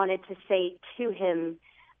wanted to say to him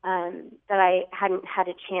that I hadn't had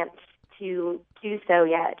a chance to do so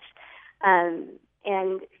yet. And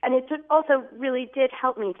it also really did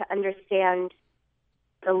help me to understand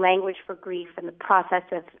the language for grief and the process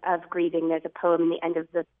of grieving. There's a poem in the end of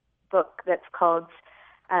the book that's called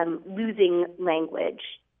Losing Language,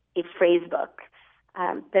 a phrase book.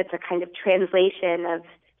 That's a kind of translation of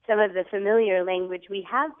some of the familiar language we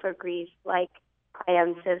have for grief, like I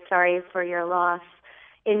am so sorry for your loss,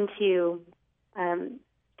 into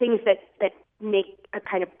things that make a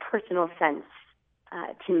kind of personal sense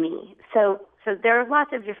to me. So there are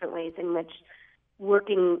lots of different ways in which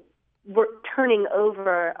turning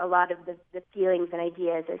over a lot of the feelings and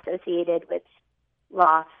ideas associated with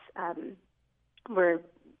loss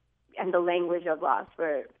and the language of loss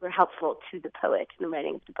were helpful to the poet in the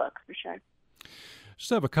writing of the book, for sure. Just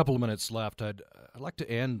have a couple of minutes left. I'd like to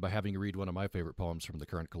end by having you read one of my favorite poems from the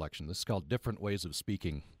current collection. This is called Different Ways of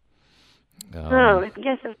Speaking.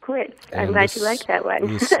 Yes, of course. I'm glad you like that one.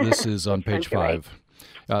 This is on page 5.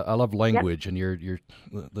 I love language, and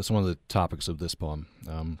that's one of the topics of this poem.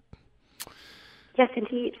 Yes,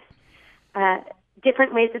 indeed.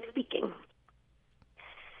 Different ways of speaking.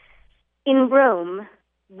 In Rome,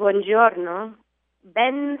 buongiorno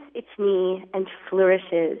bends its knee and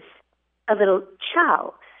flourishes. A little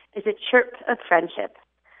ciao is a chirp of friendship.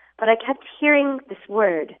 But I kept hearing this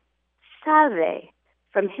word, salve,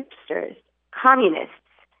 from hipsters, communists.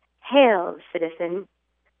 Hail, citizen.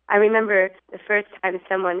 I remember the first time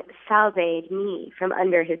someone salved me from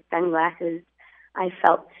under his sunglasses. I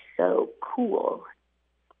felt so cool.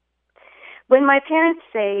 When my parents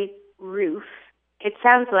say roof, it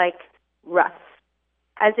sounds like rough,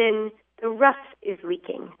 as in the roof is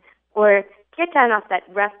leaking, or get down off that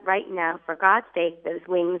roof right now, for God's sake, those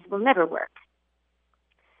wings will never work.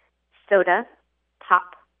 Soda,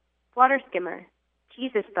 pop, water skimmer,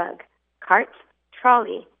 Jesus bug, cart,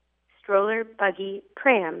 trolley, stroller, buggy,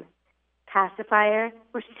 pram, pacifier,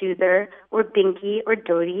 or soother, or binky, or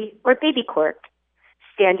doty, or baby cork,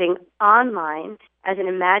 standing on line as an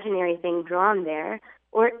imaginary thing drawn there,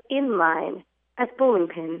 or in line as bowling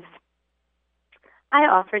pins. I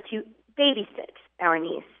offer to babysit our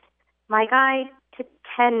niece, my guy to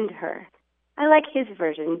tend her. I like his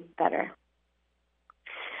version better.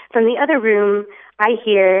 From the other room, I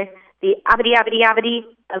hear the abity-abity-abity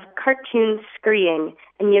of cartoon scurrying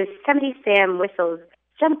and Yosemite Sam whistles,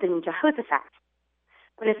 jumpin' Jehoshaphat.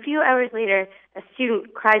 When a few hours later, a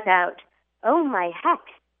student cries out, "Oh my heck,"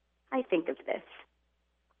 I think of this.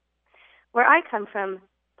 Where I come from,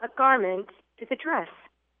 a garment is a dress.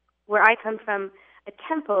 Where I come from, a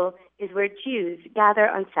temple is where Jews gather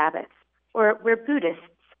on Sabbath, or where Buddhists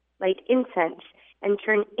light incense and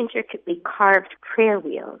turn intricately carved prayer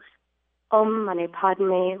wheels. Om mani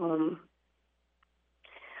padme om.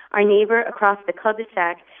 Our neighbor across the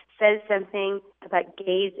cul-de-sac says something about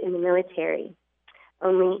gays in the military,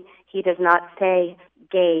 only he does not say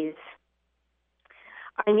gays.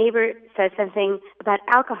 Our neighbor says something about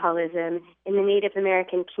alcoholism in the Native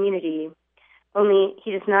American community, only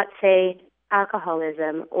he does not say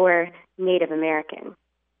alcoholism or Native American.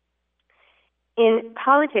 In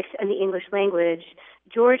Politics and the English Language,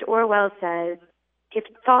 George Orwell says, if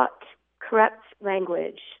thought corrupts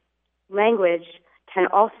language, language can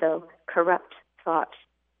also corrupt thought.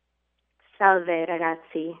 Salve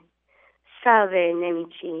ragazzi, salve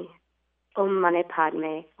nemici, om mani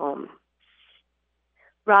padme om.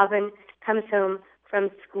 Robin comes home from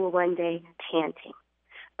school one day panting.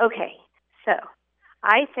 Okay, so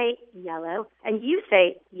I say yellow and you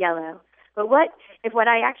say yellow. But what if what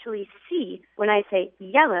I actually see when I say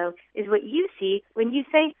yellow is what you see when you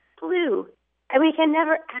say blue? And we can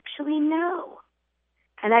never actually know.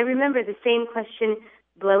 And I remember the same question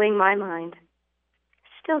blowing my mind.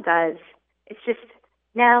 Still does. It's just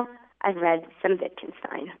now I've read some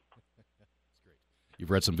Wittgenstein.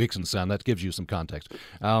 You've read some Wittgenstein. That gives you some context.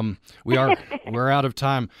 We're out of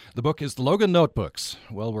time. The book is the Logan Notebooks.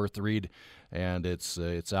 Well worth the read, and it's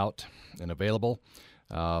out and available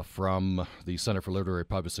from the Center for Literary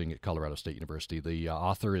Publishing at Colorado State University. The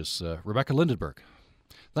author is Rebecca Lindenberg.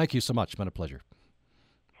 Thank you so much. It's been a pleasure.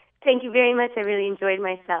 Thank you very much. I really enjoyed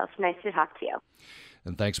myself. Nice to talk to you.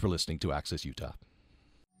 And thanks for listening to Access Utah.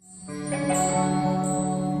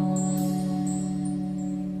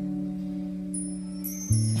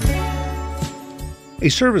 A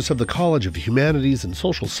service of the College of Humanities and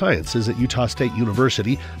Social Sciences at Utah State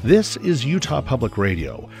University, this is Utah Public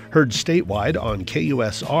Radio, heard statewide on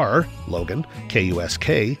KUSR, Logan,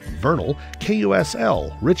 KUSK, Vernal,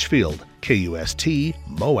 KUSL, Richfield, KUST,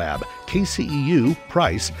 Moab, KCEU,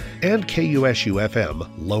 Price, and KUSU-FM,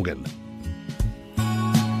 Logan.